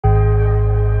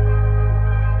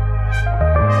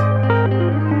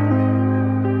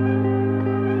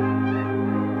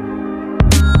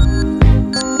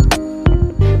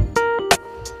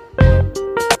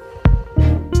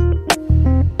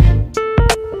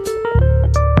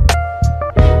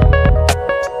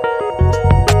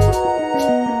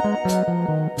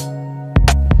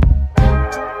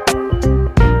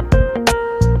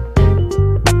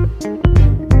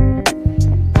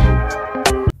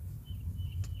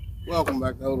Welcome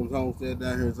back to Odom's Homestead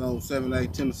down here in Zone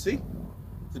 7A, Tennessee.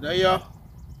 Today, y'all,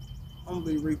 I'm going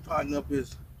to be repotting up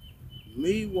this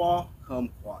meiwa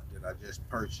kumquat that I just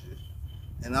purchased.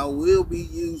 And I will be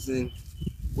using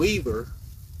wyevee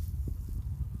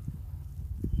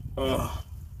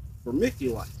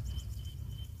vermiculite.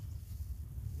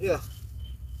 Yeah.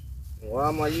 And why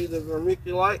am I using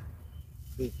vermiculite?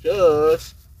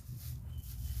 Because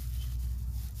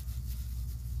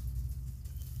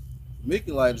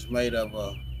vermiculite is made of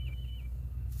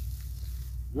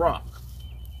rock.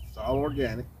 It's all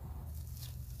organic.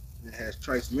 And it has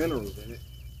trace minerals in it,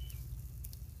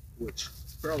 which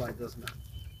perlite does not.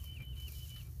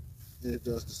 And it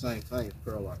does the same thing as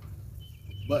perlite,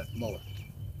 but more.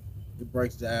 It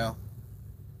breaks down,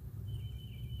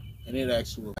 and it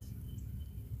actually,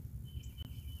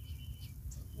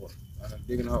 I'm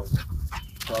digging a hole.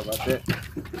 Sorry about that.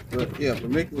 But yeah,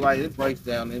 vermiculite, it breaks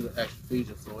down into actual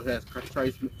features, so it has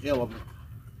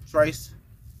trace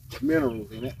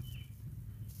minerals in it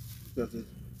because it's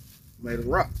made of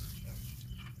rock.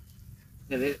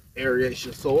 And it aerates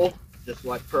your soil just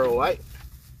like perlite.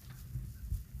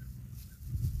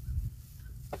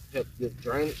 Helps get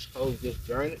drainage, holds good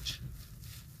drainage.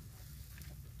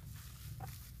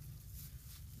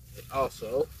 It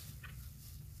also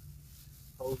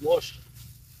holds moisture.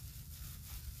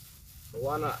 So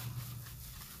why not?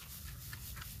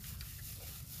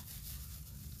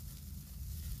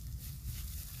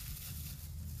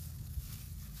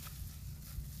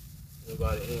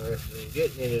 Anybody interested in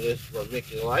getting into this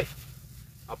vermiculite,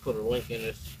 I'll put a link in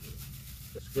this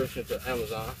description to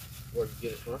Amazon where you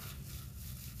get it from.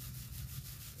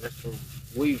 That's from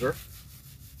wyevee.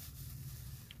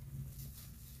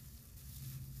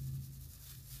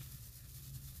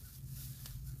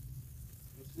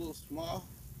 It's a little small.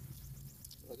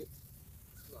 Look it.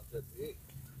 It's not that big.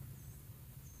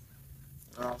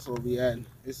 I'll also be adding,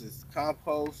 this is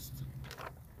compost,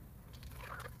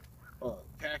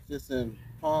 cactus and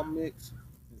palm mix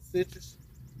and citrus.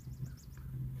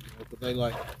 But they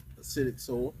like acidic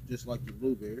soil, just like your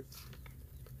blueberries.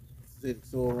 Acidic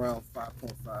soil around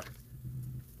 5.5,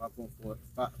 5.4,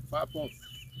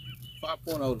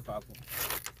 5.0 to 5.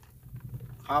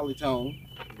 Highly toned,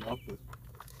 you know,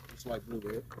 just like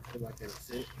blueberry. I feel like they're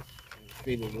acidic and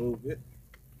feed it a little bit.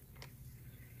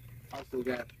 Also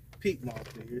got peat moss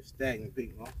in here, stagnant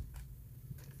peat moss.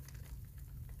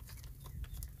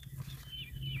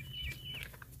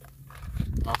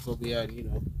 Also be adding, you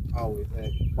know, always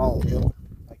add ball hill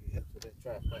like it is for that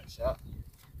transplant shop.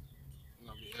 And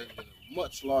I'll be adding in a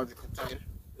much larger container.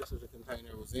 This is the container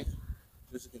it was in.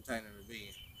 This is the container it'll be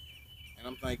in. And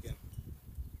I'm thinking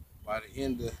by the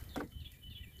end of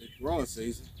the growing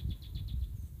season,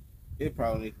 it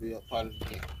probably needs to be up part of the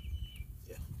again.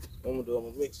 Yeah. What I'm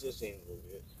gonna mix this in a little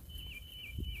bit.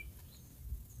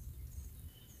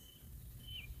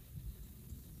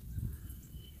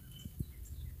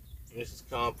 This is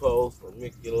compost,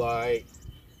 vermiculite,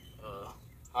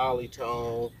 highly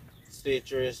toned,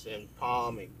 citrus and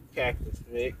palm and cactus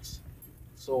mix,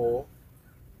 soil.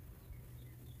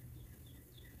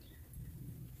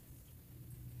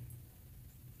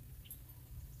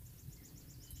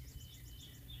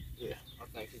 Yeah, I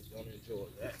think he's gonna enjoy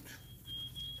that.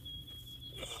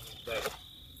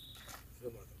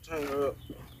 Fill my container up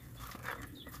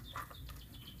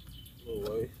a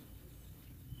little way.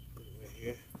 Put him in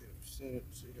here, get him centered,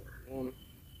 see how I want him.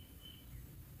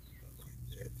 Like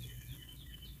that.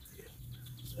 Yeah.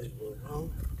 Stay a little long.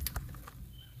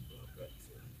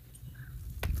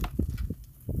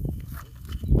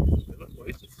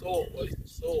 Waste of soil, waste of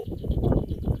soil.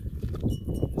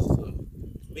 This is a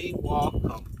meiwa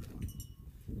kumquat.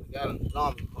 We got a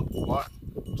zombie kumquat.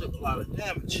 Took a lot of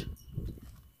damage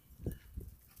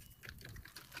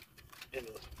in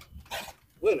the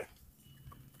winter.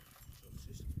 So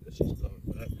she's coming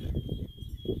back.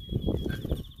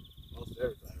 Most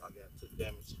everything I got took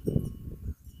damage.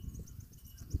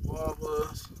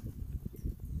 Guavas.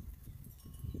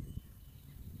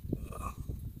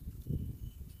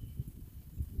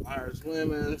 Irish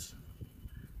lemons.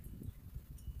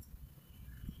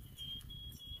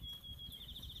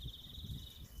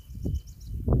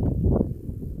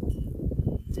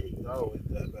 Pigs always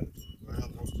die back to the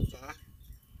ground most of the time. I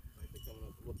think they're coming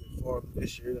up a little bit farther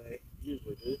this year than they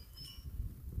usually do.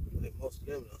 I think most of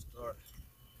them will start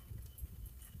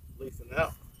leafing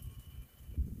out.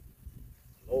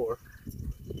 Or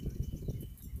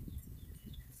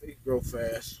they grow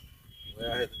fast.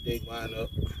 Well, I had to dig mine up.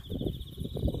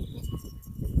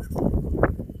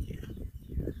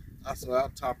 Also, I'll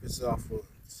top this off with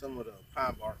some of the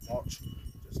pine bark mulch,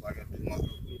 just like I do my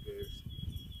blueberries.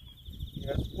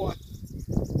 Yeah, that's one.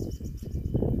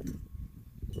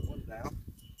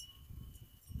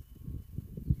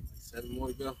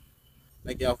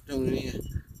 y'all for tuning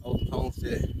in. Open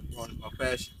Homestead, growing is my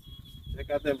passion.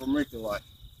 Check out that vermiculite.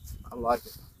 I like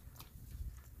it.